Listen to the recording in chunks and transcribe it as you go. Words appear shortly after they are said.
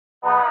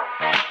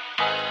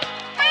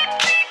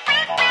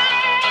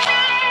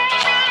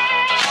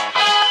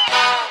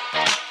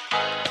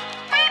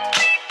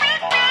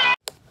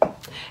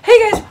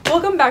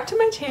back to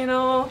my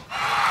channel.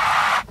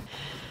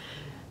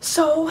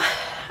 So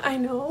I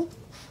know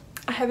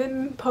I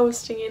haven't been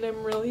posting and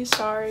I'm really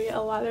sorry.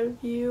 A lot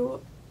of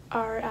you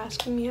are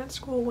asking me at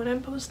school when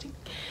I'm posting,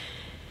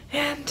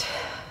 and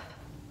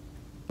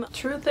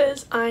truth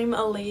is I'm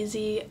a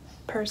lazy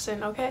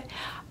person, okay?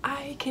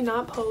 I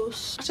cannot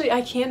post. Actually, I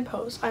can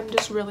post, I'm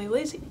just really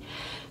lazy,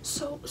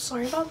 so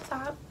sorry about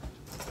that.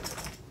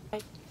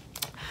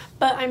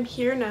 But I'm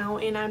here now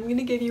and I'm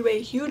gonna give you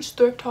a huge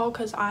thrift haul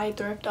because I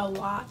thrift a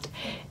lot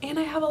and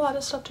I have a lot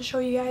of stuff to show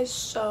you guys.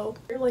 So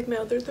like my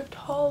other thrift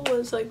haul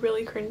was like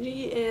really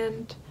cringy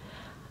and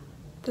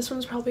this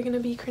one's probably gonna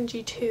be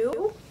cringy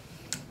too,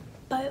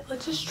 but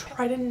let's just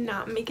try to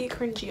not make it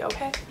cringy,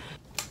 okay?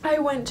 I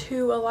went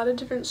to a lot of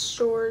different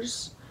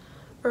stores,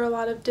 or a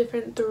lot of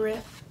different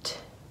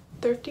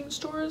thrifting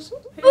stores,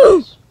 I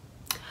guess.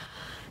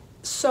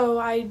 So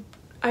I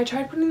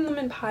tried putting them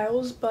in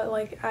piles, but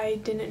like I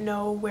didn't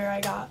know where I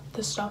got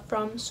the stuff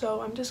from,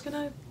 so I'm just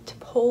gonna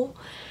pull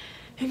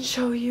and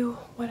show you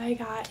what I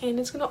got, and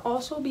it's gonna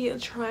also be a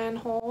try on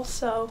haul.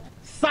 So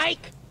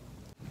psych.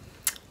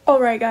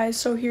 Alright guys,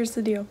 so here's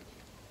the deal.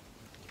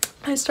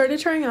 I started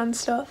trying on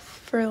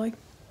stuff for like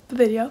the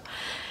video,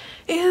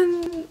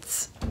 and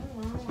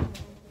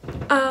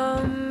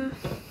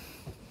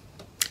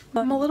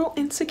I'm a little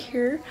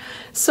insecure,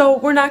 so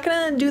we're not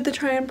gonna do the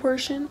try on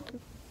portion.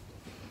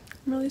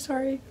 I'm really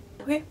sorry.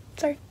 Okay,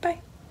 sorry,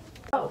 bye.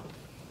 Oh,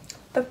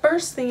 the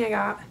first thing I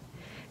got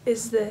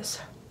is this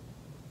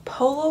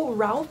Polo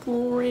Ralph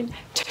Lauren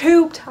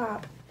tube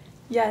top.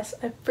 Yes,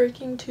 a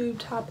freaking tube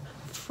top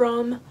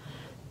from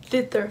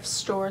the thrift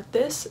store.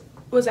 This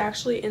was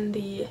actually in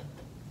the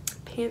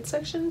pants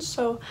section,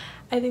 so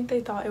I think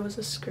they thought it was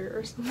a skirt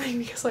or something,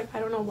 because like I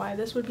don't know why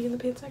this would be in the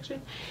pants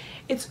section.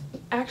 It's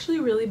actually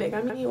really big.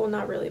 I mean, well,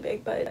 not really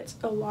big, but it's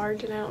a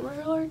large and I don't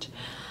wear a large.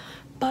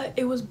 But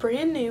it was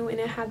brand new and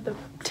it had the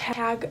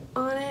tag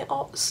on it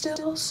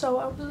still, so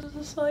I was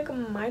just like,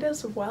 might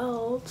as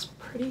well. It's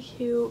pretty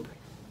cute.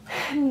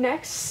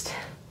 Next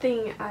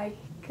thing I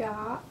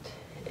got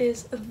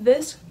is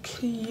this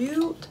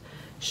cute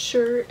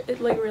shirt.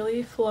 It's like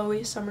really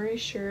flowy summery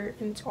shirt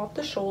and it's off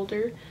the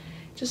shoulder.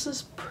 Just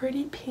this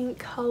pretty pink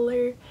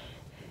color.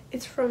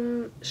 It's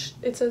from,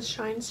 it says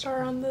Shine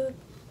Star on the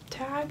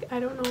tag. I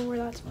don't know where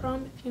that's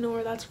from. If you know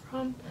where that's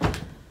from,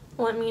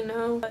 let me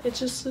know. It's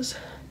just this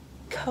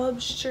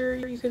Cubs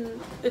shirt.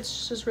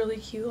 It's just really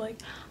cute. Like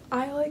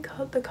I like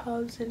the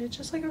Cubs and it's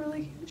just like a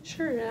really cute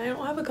shirt, and I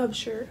don't have a Cubs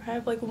shirt. I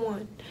have like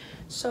one,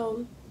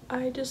 so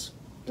I just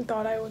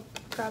thought I would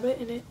grab it,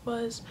 and it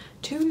was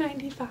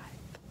 $2.95.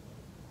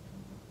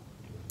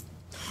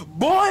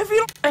 Boy, if you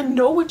don't— I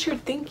know what you're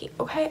thinking,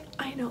 okay?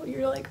 I know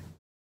you're like,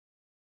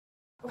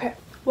 okay,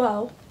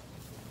 well,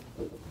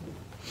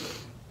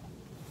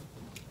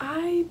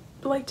 I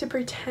like to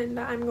pretend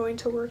that I'm going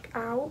to work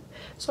out,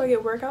 so I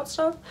get workout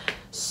stuff.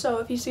 So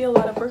if you see a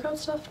lot of workout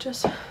stuff,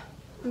 just,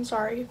 I'm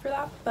sorry for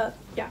that, but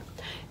yeah,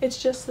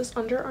 it's just this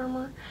Under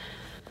Armour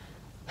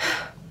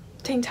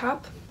tank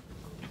top,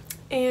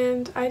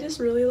 and I just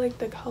really like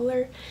the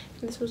color,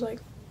 and this was like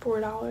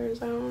 $4,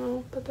 I don't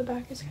know, but the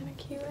back is kind of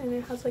cute and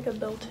it has like a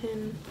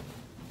built-in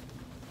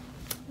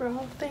bra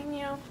thing,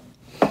 you know.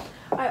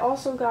 I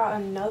also got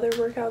another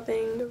workout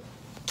thing.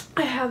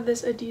 I have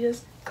this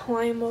Adidas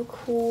Clima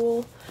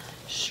Cool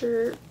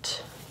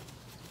shirt,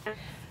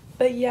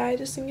 but yeah, I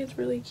just think it's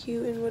really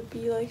cute and would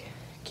be like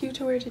cute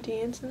to wear to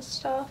dance and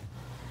stuff.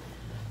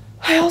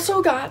 I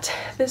also got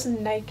this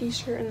Nike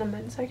shirt in the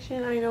men's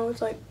section. I know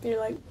it's like, you're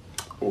like,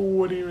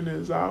 what even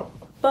is that?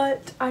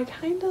 But I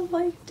kind of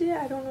liked it.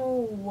 I don't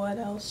know what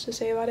else to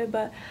say about it,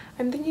 but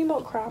I'm thinking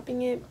about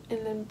cropping it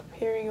and then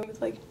pairing it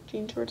with like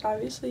jean shorts.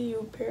 Obviously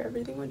you pair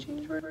everything with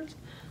jean shorts,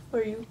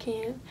 or you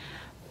can,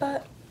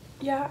 but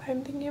yeah,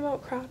 I'm thinking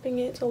about cropping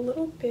it. It's a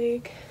little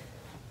big,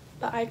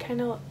 but I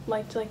kind of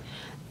liked like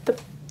the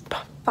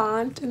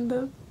font and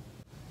the,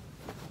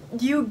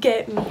 you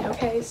get me,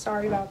 okay?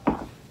 Sorry about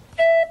that.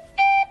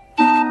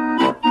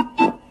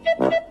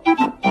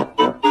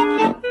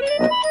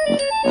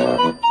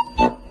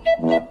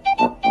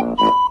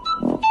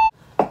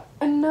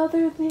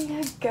 Another thing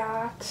I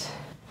got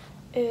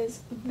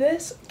is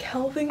this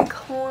Calvin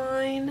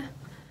Klein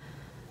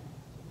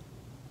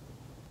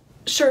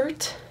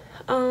shirt.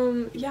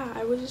 Yeah,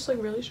 I was just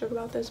like really shook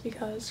about this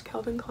because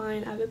Calvin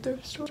Klein at a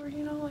thrift store,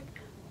 you know, like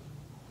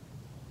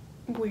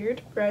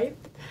weird, right?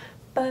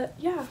 But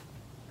yeah,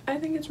 I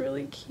think it's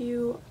really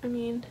cute. I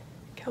mean,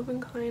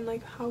 Calvin Klein,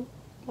 like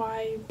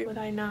why would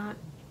I not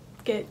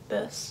get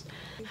this?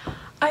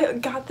 I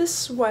got this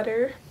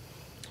sweater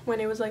when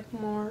it was like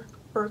more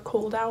or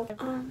cold out.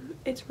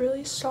 It's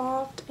really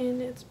soft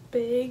and it's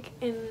big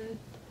and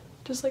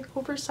just like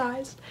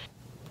oversized.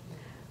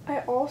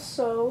 I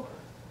also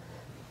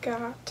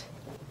got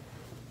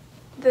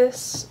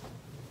this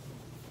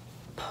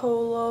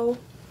Polo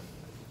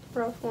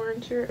Ralph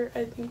Lauren shirt.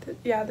 I think that,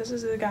 yeah, this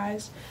is the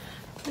guy's.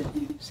 Did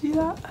you see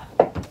that?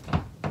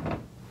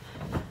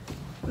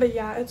 But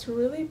yeah, it's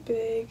really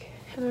big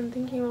and I'm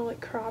thinking about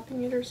like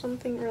cropping it or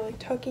something, or like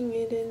tucking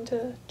it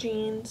into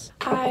jeans.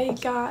 I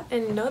got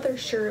another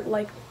shirt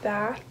like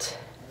that,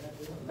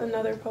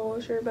 another polo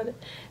shirt, but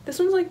this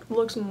one's like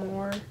looks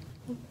more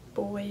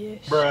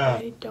boyish. Bruh.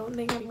 I don't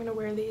think I'm gonna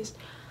wear these.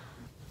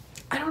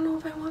 I don't know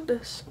if I want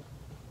this.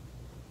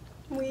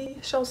 We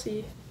shall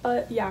see.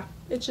 But yeah,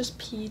 it's just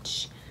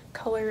peach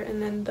color,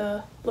 and then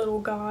the little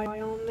guy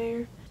on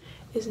there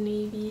is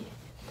navy.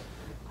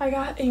 I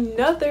got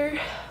another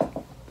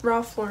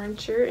Ralph Lauren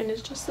shirt, and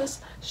it's just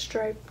this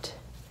striped.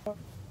 I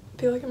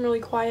feel like I'm really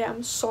quiet.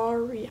 I'm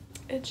sorry.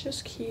 It's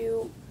just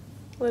cute.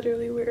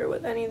 Literally wear it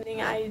with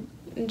anything. I'm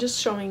just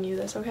showing you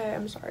this, okay?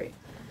 I'm sorry.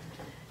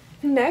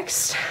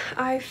 Next,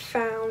 I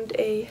found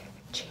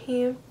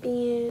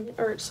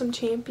some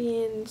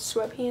Champion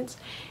sweatpants,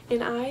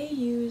 and I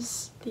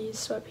use these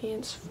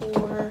sweatpants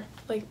for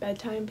like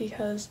bedtime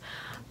because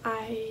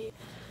I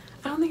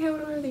don't think I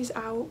would wear these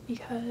out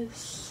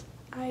because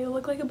I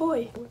look like a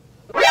boy.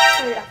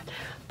 Oh yeah,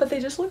 but they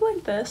just look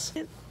like this,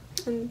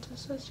 and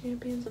just says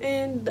Champions,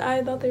 and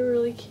I thought they were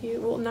really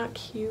cute. Well, not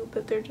cute,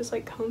 but they're just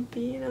like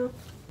comfy, you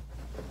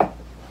know.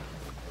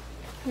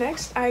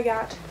 Next, I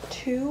got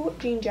 2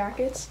 jean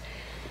jackets,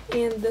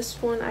 and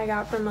this one I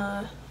got from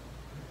a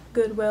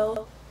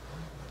Goodwill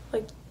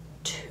like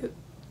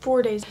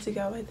 4 days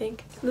ago, I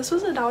think. This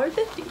was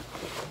 $1.50,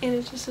 and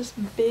it's just this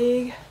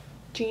big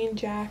jean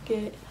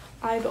jacket.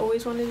 I've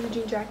always wanted a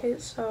jean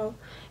jacket, so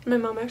my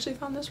mom actually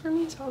found this for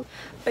me. So,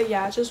 but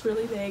yeah, it's just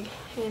really big,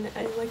 and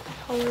I like the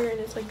color, and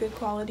it's like good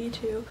quality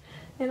too.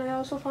 And I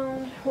also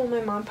found, well,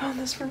 my mom found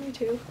this for me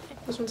too.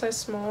 This one's size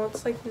small.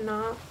 It's like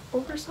not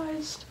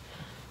oversized,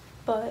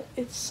 but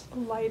it's a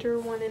lighter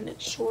one and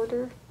it's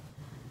shorter.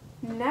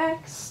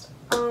 Next,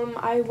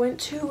 I went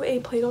to a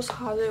Plato's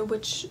Closet,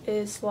 which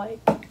is like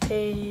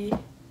a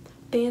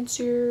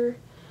fancier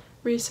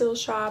resale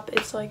shop.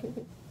 It's like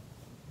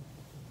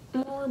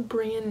more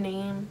brand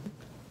name,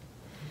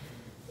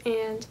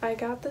 and I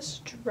got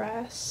this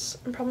dress.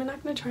 I'm probably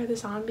not going to try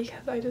this on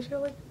because I just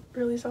feel like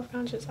really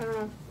self-conscious. I don't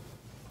know,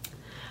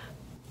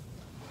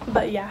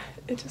 but yeah,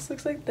 it just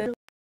looks like this,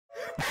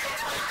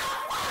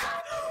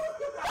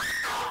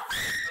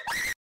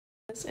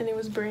 and it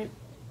was brand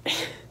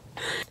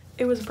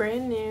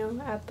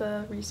new at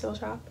the resale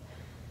shop.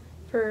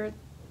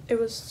 It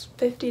was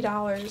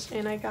 $50,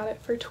 and I got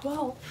it for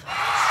 $12.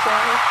 So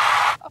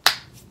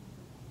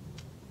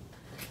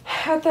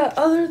at the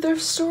other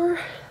thrift store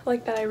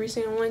like that I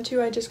recently went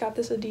to, I just got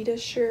this Adidas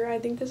shirt. I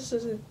think this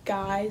is a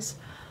guy's,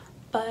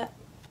 but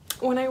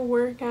when I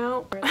work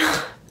out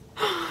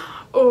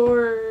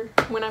or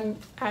when I'm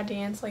at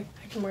dance, like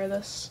I can wear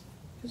this.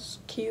 It's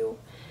cute,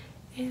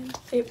 and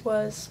it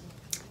was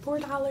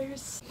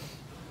 $4.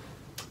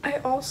 I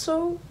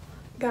also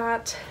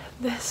got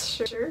this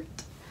shirt.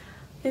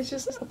 It's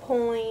just a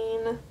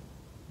plain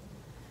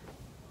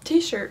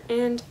t-shirt,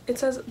 and it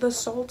says the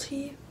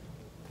Salty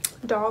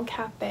Dog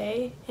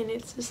Cafe, and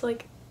it's just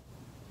like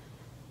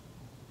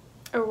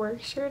a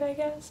work shirt, I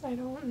guess. I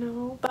don't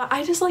know, but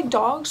I just like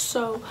dogs,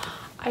 so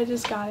I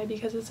just got it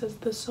because it says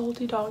the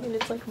Salty Dog, and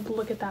it's like,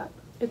 look at that,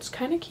 it's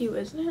kind of cute,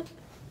 isn't it?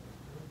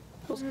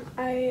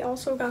 I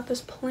also got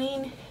this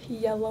plain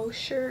yellow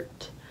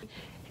shirt,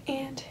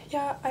 and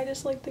yeah, I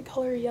just like the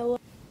color yellow.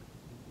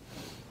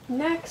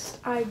 Next,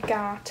 I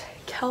got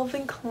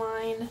Calvin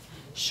Klein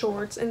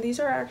shorts, and these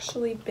are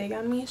actually big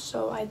on me,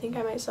 so I think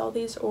I might sell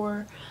these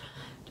or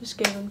just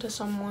give them to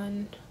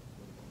someone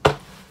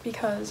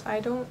because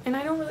I don't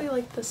really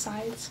like the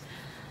sides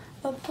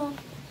of them.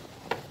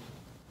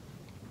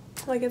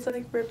 Like, it's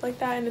like ripped like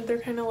that, and they're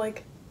kind of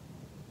like,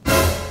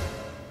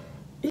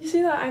 you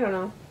see that? I don't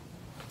know,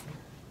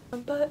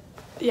 but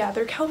yeah,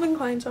 they're Calvin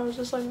Klein, so I was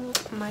just like,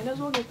 might as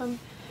well get them.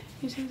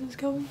 You see this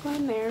Calvin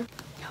Klein there,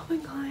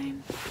 Calvin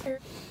Klein there.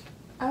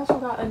 I also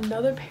got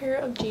another pair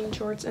of jean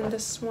shorts, and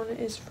this one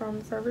is from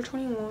Forever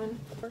 21.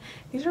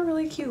 These are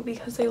really cute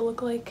because they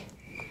look like,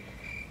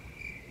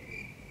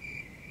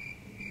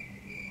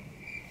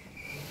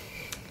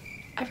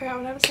 I forgot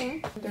what I was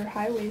saying. They're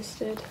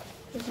high-waisted.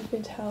 As you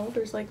can tell,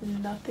 there's like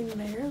nothing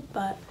there,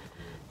 but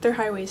they're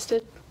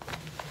high-waisted.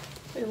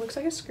 It looks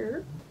like a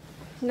skirt.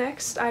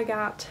 Next, I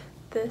got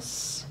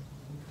this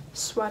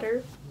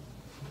sweater.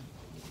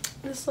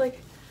 This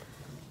like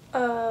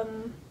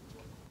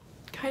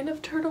kind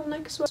of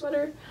turtleneck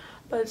sweater,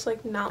 but it's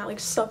like not like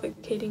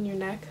suffocating your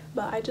neck,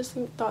 but I just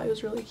thought it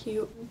was really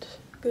cute and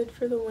good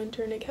for the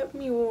winter, and it kept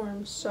me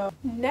warm. So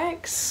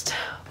next,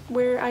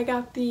 where I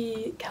got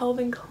the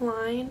Calvin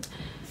Klein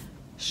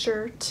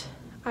shirt,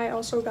 I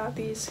also got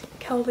these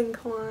Calvin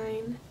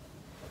Klein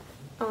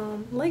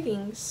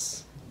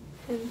leggings,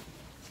 and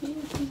see,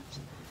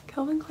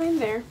 Calvin Klein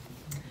there,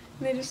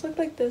 and they just look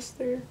like this.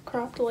 They're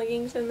cropped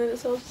leggings, and then it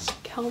says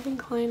Calvin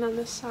Klein on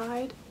the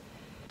side.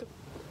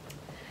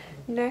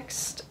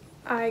 Next,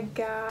 I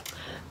got,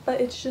 but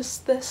it's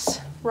just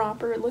this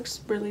romper. It looks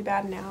really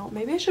bad now.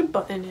 Maybe I should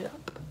button it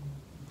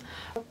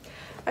up.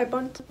 I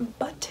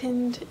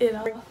buttoned it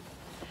up,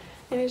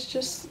 and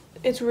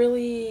it's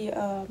really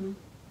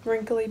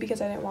wrinkly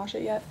because I didn't wash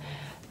it yet,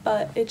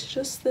 but it's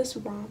just this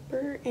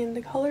romper, and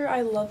the color,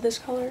 I love this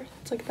color.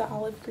 It's like the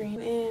olive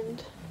green,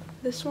 and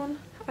this one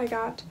I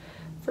got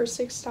for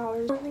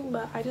 $6,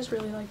 but I just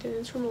really liked it.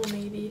 It's from Old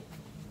Navy.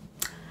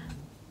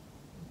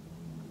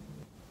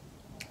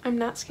 I'm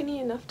not skinny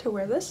enough to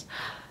wear this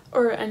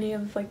or any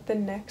of like the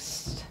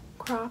next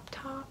crop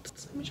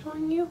tops I'm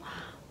showing you,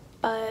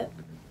 but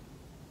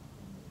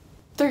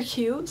they're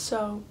cute.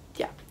 So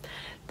yeah,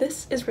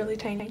 this is really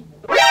tiny.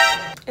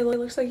 It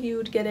looks like you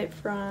would get it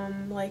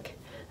from like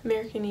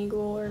American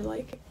Eagle or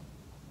like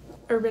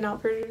Urban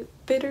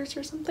Outfitters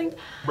or something.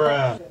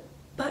 Bruh.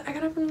 But I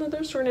got it from the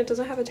thrift store and it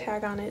doesn't have a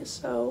tag on it,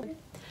 so,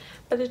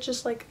 but it's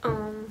just like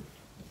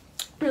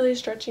really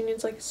stretching.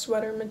 It's like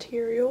sweater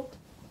material.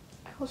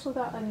 I also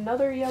got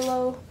another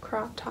yellow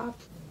crop top,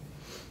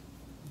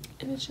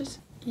 and it's just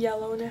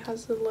yellow and it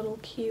has the little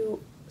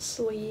cute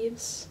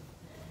sleeves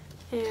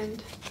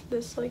and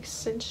this like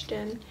cinched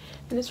in,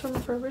 and it's from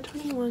Forever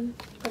 21,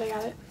 but I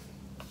got it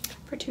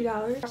for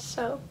 $2.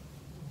 So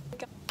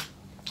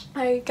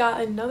I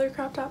got another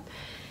crop top,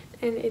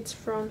 and it's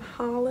from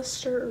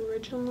Hollister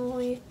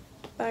originally,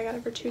 but I got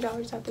it for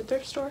 $2 at the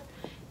thrift store,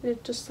 and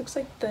it just looks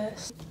like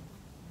this.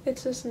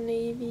 It's this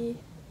navy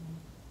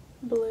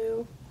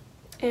blue,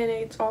 and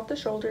it's off the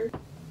shoulder.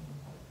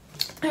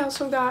 I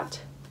also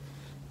got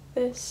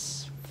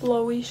this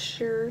flowy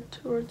shirt,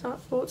 or it's not,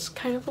 well, it's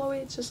kind of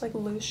flowy, it's just like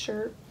loose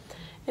shirt,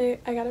 and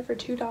I got it for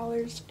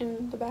 $2,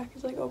 and the back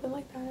is like open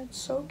like that. It's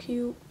so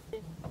cute.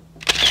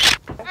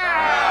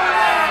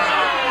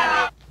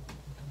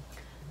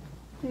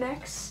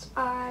 Next,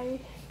 I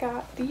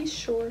got these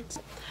shorts.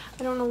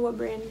 I don't know what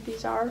brand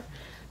these are,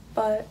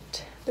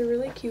 but they're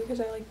really cute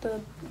because I like the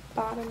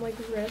bottom like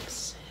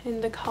rips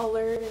and the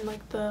color and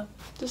like the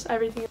just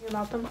everything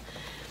about them.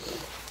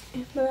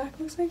 And the back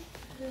looks like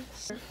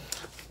this.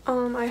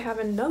 I have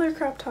another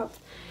crop top,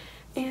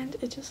 and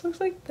it just looks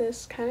like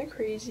this, kind of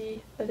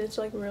crazy, but it's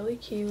like really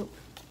cute.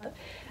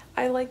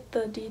 I like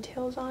the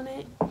details on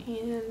it,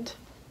 and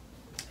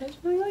I just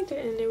really liked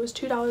it, and it was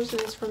 $2,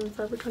 and it's from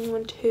Forever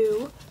 21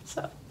 too.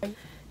 So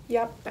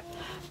yep,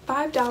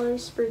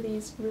 $5 for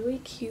these really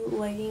cute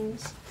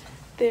leggings.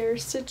 They're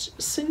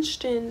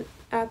cinched in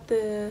at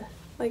the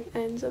like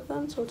ends of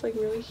them, so it's like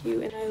really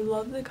cute, and I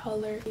love the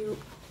color.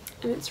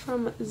 And it's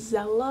from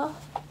Zella,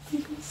 you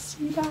can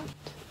see that.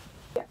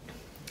 Yeah.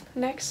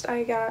 Next,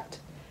 I got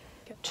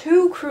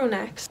two crew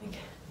necks.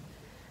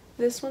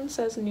 This one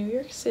says New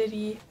York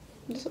City,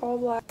 just all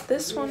black.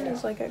 This one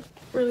is like a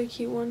really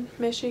cute one,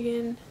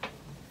 Michigan.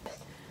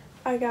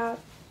 I got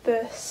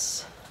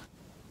this,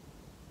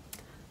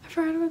 I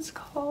forgot what it's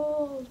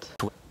called.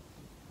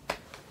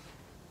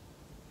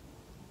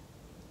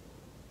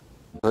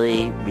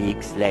 3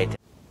 weeks later.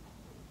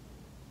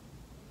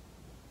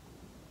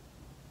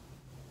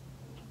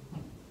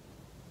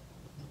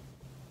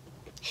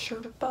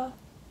 Sherpa. Not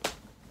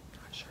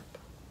Sherpa.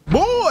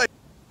 Boy!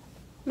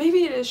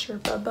 Maybe it is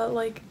Sherpa, but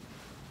like,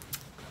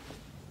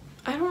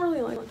 I don't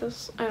really like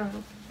this. I don't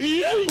know.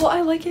 Well,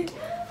 I like it,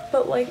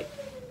 but like,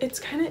 it's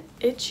kind of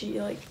itchy.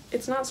 Like,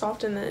 it's not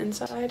soft in the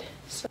inside.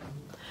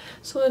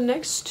 So the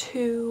next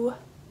two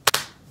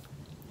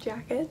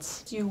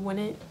jackets, you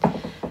wouldn't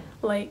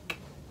like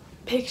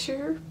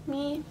picture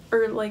me,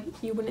 or like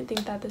you wouldn't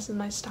think that this is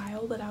my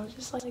style, but I was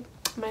just like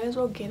might as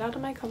well get out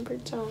of my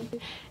comfort zone,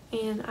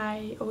 and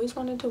I always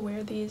wanted to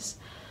wear these,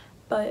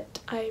 but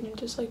I'm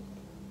just like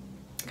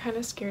kind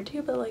of scared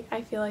to, but like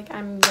I feel like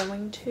I'm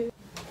going to.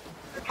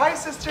 Hi,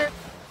 sister.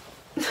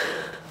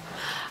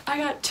 I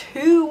got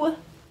two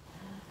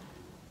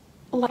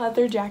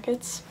leather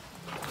jackets.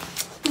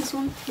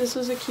 This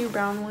was a cute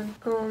brown one.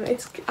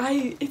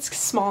 It's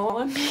small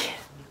on me.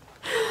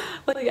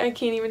 Like I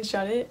can't even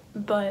shut it,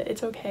 but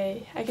it's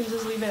okay. I can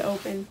just leave it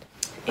open.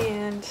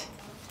 And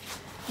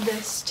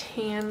this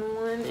tan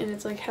one, and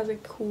it's like has a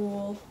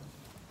cool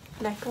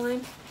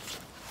neckline.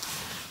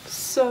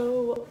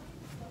 So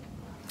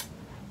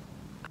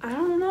I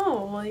don't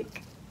know,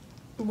 like,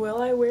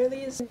 will I wear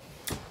these?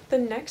 The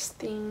next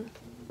thing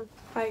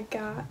I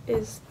got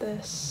is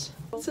this.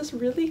 It's this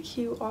really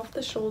cute off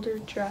the shoulder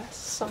dress,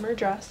 summer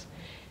dress,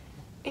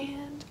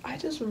 and I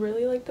just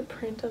really like the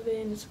print of it,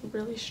 and it's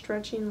really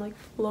stretchy and like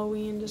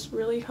flowy and just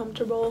really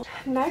comfortable.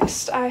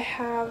 Next, I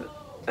have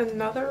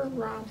another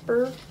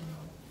romper,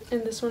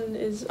 and this one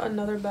is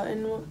another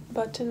button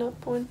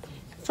up one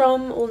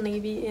from Old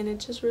Navy, and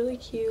it's just really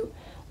cute,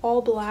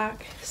 all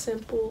black,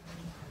 simple.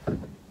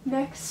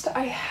 Next,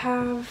 I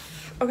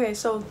have, okay,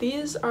 so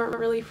these aren't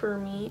really for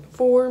me,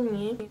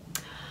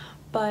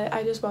 but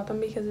I just bought them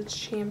because it's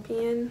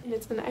Champion, and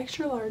it's an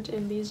extra large,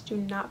 and these do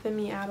not fit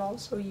me at all,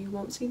 so you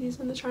won't see these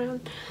in the try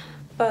on.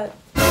 But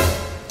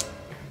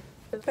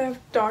they have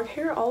dog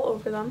hair all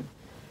over them.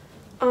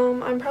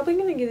 I'm probably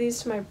gonna give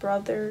these to my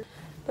brother,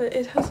 but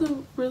it has a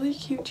really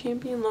cute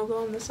Champion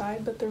logo on the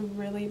side, but they're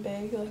really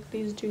big. Like,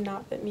 these do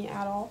not fit me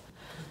at all,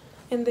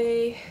 and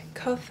they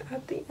cuff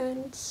at the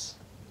ends.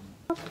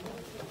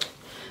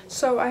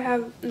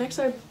 So next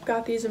I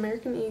got these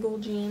American Eagle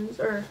jeans,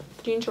 or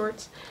jean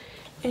shorts,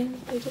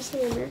 and they just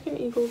say American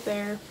Eagle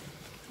there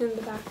in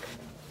the back.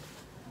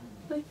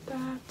 like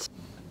that.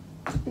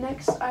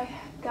 Next, I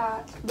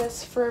got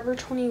this Forever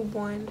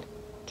 21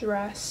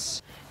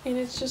 dress, and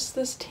it's just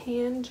this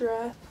tan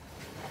dress.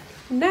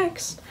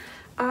 Next,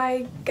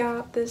 I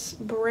got this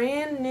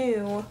brand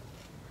new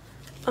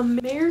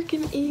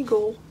American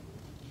Eagle,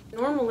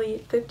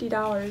 normally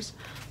 $50,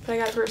 but I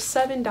got it for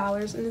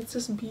 $7, and it's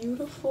this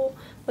beautiful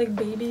like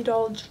baby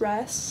doll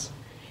dress,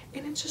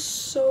 and it's just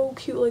so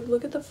cute. Like,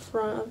 look at the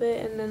front of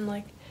it, and then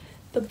like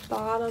the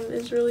bottom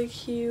is really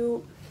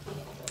cute,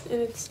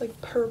 and it's like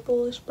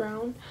purplish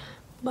brown,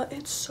 but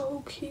it's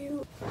so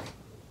cute.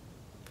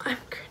 I'm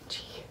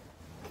cringy.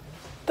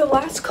 The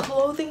last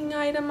clothing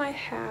item I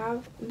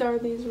have are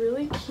these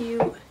really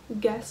cute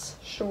Guess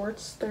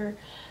shorts. They're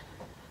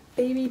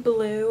baby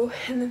blue,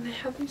 and then they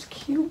have these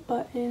cute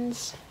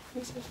buttons.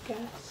 This is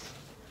Guess.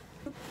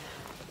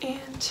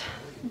 And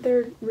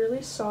they're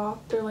really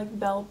soft. They're like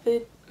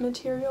velvet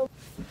material.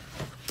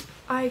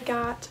 I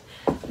got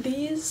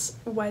these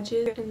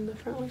wedges, and the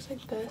front looks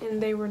like this,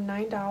 and they were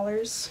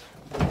 $9.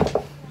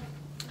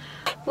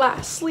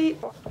 Lastly,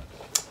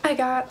 I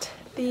got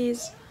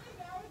these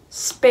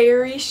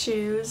Sperry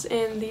shoes,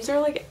 and these are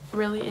like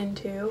really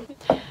into.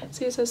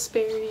 See, it says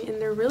Sperry,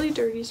 and they're really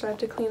dirty, so I have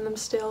to clean them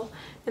still,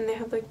 and they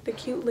have like the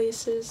cute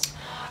laces.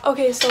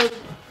 Okay, so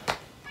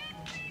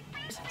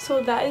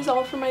that is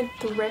all for my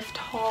thrift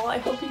haul. I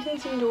hope you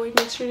guys enjoyed.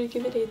 Make sure to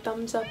give it a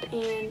thumbs up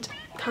and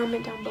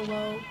comment down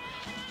below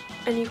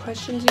any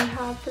questions you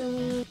have for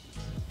me.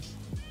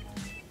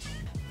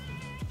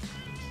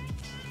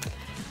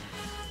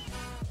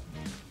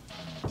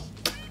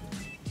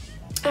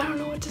 I don't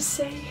know what to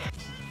say.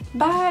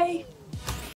 Bye!